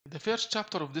first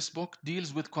chapter of this book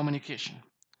deals with communication.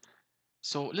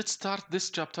 So let's start this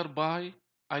chapter by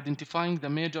identifying the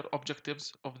major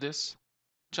objectives of this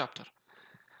chapter.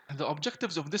 The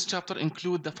objectives of this chapter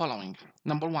include the following.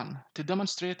 Number one, to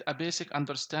demonstrate a basic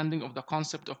understanding of the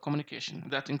concept of communication.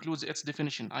 That includes its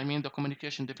definition, the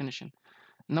communication definition.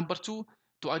 Number two,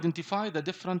 to identify the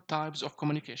different types of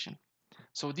communication.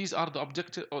 So these are the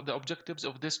objectives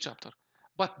of this chapter.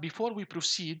 But before we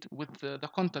proceed with the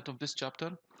content of this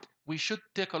chapter, we should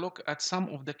take a look at some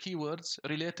of the keywords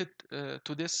related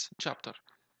to this chapter.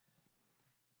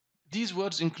 These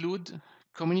words include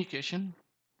communication,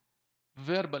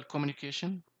 verbal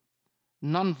communication,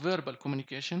 non-verbal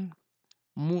communication,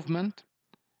 movement,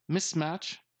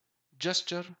 mismatch,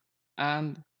 gesture,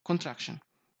 and contraction.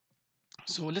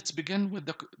 So let's begin with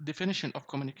the definition of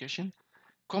communication.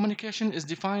 Communication is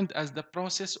defined as the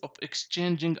process of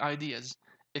exchanging ideas.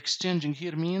 Exchanging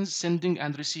here means sending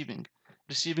and receiving.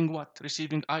 Receiving what?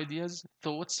 Receiving ideas,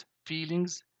 thoughts,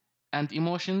 feelings, and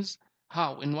emotions.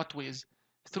 How? In what ways?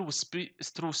 Through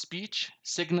speech,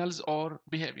 signals, or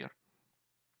behavior.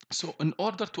 So in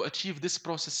order to achieve this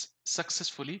process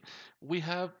successfully, we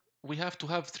have to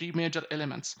have three major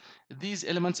elements. These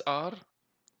elements are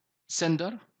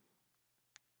sender,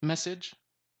 message,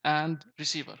 and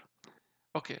receiver.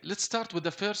 Okay, let's start with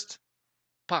the first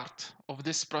part of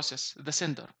this process, the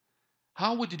sender.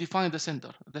 How would you define the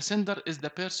sender? The sender is the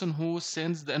person who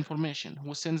sends the information,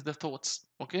 who sends the thoughts,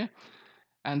 okay?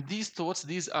 And these thoughts,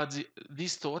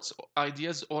 these thoughts,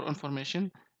 ideas, or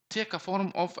information take a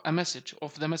form of a message,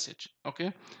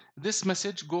 okay? This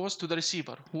message goes to the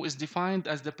receiver, who is defined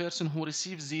as the person who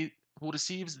receives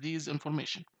these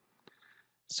information.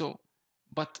 So,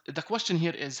 but the question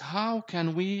here is, how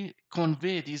can we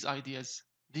convey these ideas,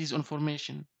 these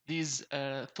information, these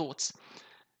thoughts?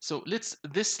 So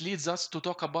this leads us to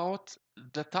talk about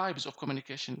the types of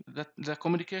communication. The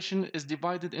communication is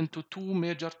divided into two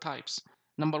major types.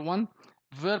 Number one,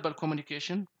 verbal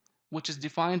communication, which is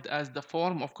defined as the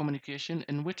form of communication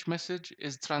in which message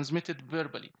is transmitted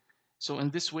verbally. So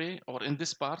in this way, or in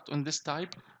this part, in this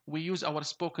type, we use our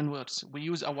spoken words, we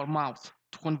use our mouth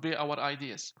to convey our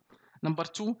ideas. Number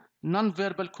two,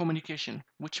 non-verbal communication,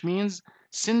 which means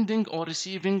sending or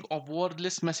receiving of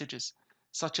wordless messages,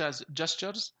 such as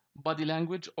gestures, body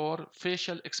language, or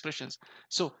facial expressions.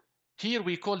 So here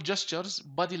we call gestures,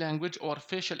 body language, or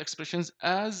facial expressions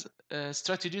as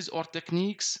strategies or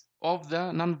techniques of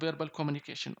the non-verbal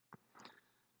communication.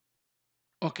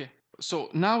 Okay, so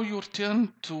now your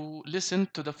turn to listen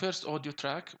to the first audio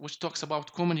track, which talks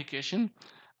about communication.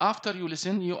 After you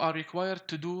listen, you are required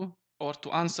to do or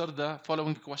to answer the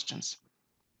following questions.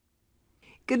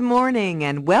 Good morning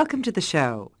and welcome to the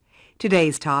show.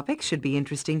 Today's topic should be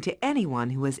interesting to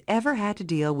anyone who has ever had to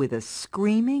deal with a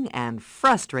screaming and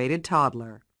frustrated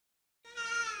toddler.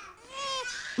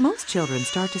 Most children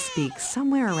start to speak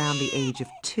somewhere around the age of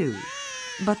 2,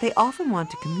 but they often want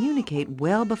to communicate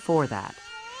well before that.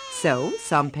 So,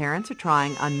 some parents are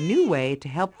trying a new way to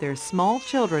help their small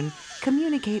children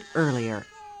communicate earlier,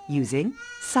 using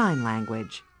sign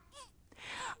language.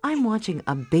 I'm watching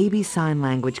a baby sign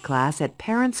language class at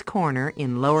Parents' Corner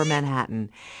in Lower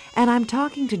Manhattan, and I'm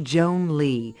talking to Joan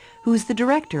Lee, who's the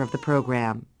director of the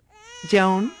program.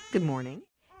 Joan, good morning.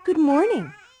 Good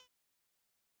morning.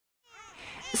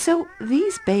 So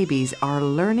these babies are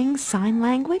learning sign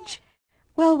language?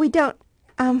 Well, we're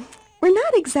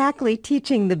not exactly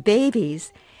teaching the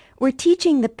babies. We're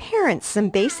teaching the parents some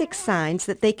basic signs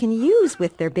that they can use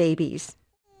with their babies.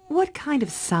 What kind of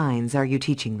signs are you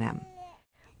teaching them?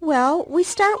 Well, we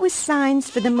start with signs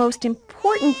for the most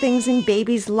important things in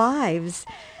babies' lives.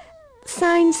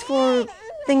 Signs for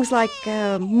things like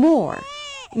more,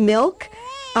 milk,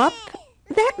 up,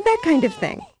 that kind of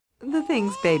thing. The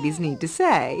things babies need to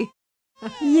say.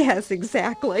 Yes,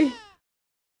 exactly.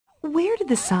 Where did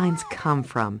the signs come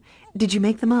from? Did you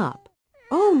make them up?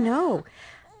 Oh, no.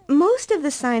 Most of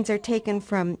the signs are taken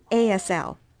from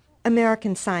ASL,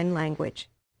 American Sign Language.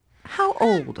 How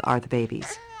old are the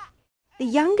babies? The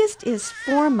youngest is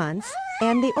 4 months,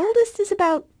 and the oldest is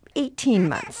about 18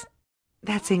 months.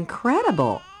 That's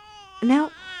incredible.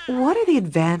 Now, what are the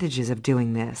advantages of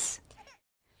doing this?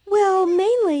 Well,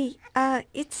 mainly,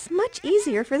 it's much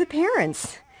easier for the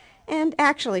parents, and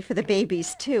actually for the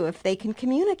babies, too, if they can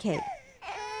communicate.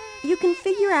 You can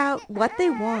figure out what they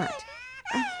want.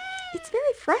 It's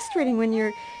very frustrating when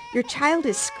your child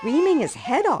is screaming his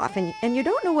head off, and you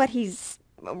don't know what he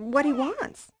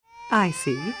wants. I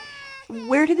see.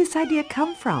 Where did this idea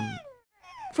come from?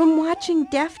 From watching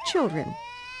deaf children.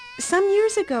 Some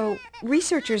years ago,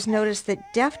 researchers noticed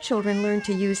that deaf children learn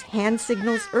to use hand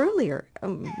signals earlier,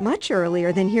 much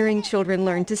earlier than hearing children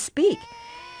learn to speak.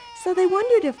 So they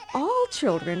wondered if all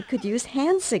children could use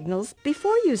hand signals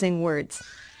before using words.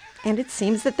 And it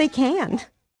seems that they can.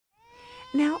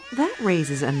 Now, that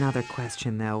raises another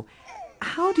question, though.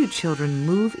 How do children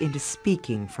move into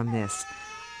speaking from this?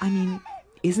 I mean,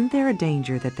 isn't there a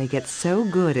danger that they get so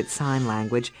good at sign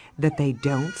language that they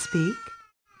don't speak?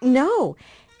 No,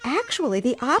 actually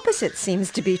the opposite seems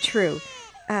to be true.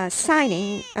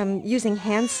 Signing, using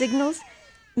hand signals,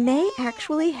 may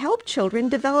actually help children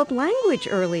develop language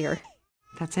earlier.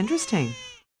 That's interesting.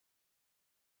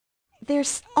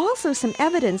 There's also some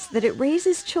evidence that it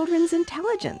raises children's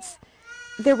intelligence.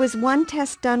 There was one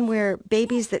test done where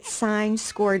babies that signed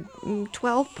scored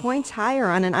 12 points higher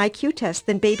on an IQ test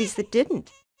than babies that didn't.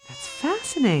 That's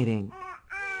fascinating.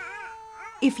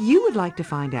 If you would like to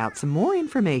find out some more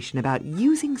information about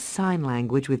using sign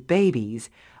language with babies,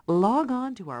 log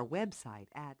on to our website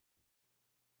at...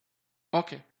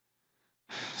 Okay,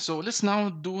 so let's now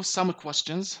do some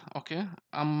questions. Okay,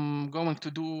 I'm going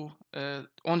to do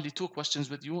only 2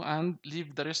 questions with you and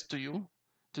leave the rest to you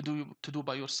to do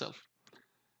by yourself.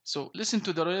 So listen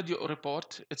to the radio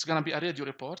report. It's going to be a radio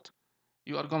report.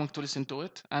 You are going to listen to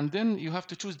it, and then you have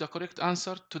to choose the correct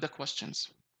answer to the questions.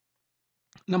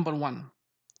 Number 1.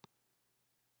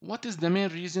 What is the main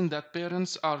reason that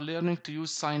parents are learning to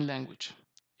use sign language?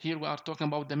 Here we are talking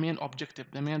about the main objective,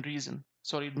 the main reason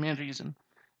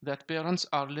that parents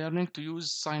are learning to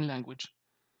use sign language.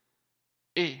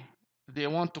 A. They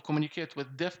want to communicate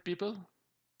with deaf people.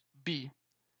 B.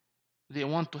 They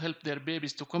want to help their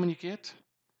babies to communicate.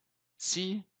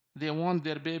 C. They want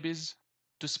their babies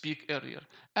to speak earlier.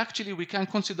 Actually, we can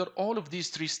consider all of these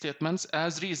 3 statements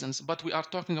as reasons, but we are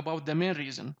talking about the main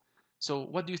reason. So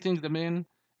what do you think the main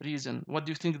reason? What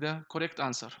do you think the correct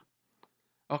answer?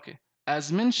 Okay,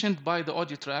 as mentioned by the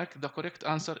audio track, the correct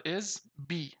answer is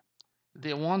B.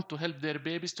 They want to help their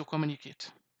babies to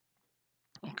communicate.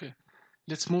 Okay,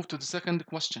 let's move to the second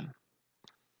question.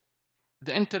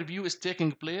 The interview is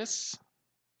taking place.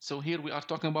 So here we are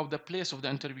talking about the place of the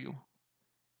interview.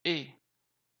 A.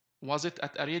 Was it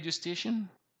at a radio station?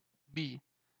 B.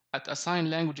 At a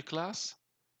sign language class?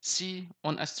 C.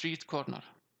 On a street corner?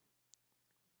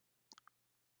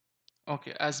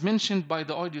 Okay, as mentioned by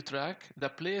the audio track, the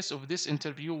place of this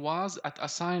interview was at a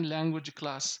sign language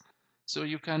class. So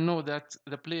you can know that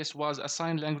the place was a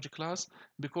sign language class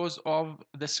because of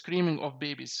the screaming of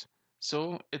babies.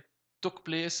 So it took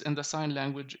place in the sign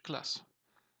language class.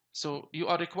 So you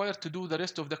are required to do the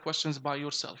rest of the questions by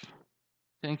yourself.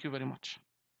 Thank you very much.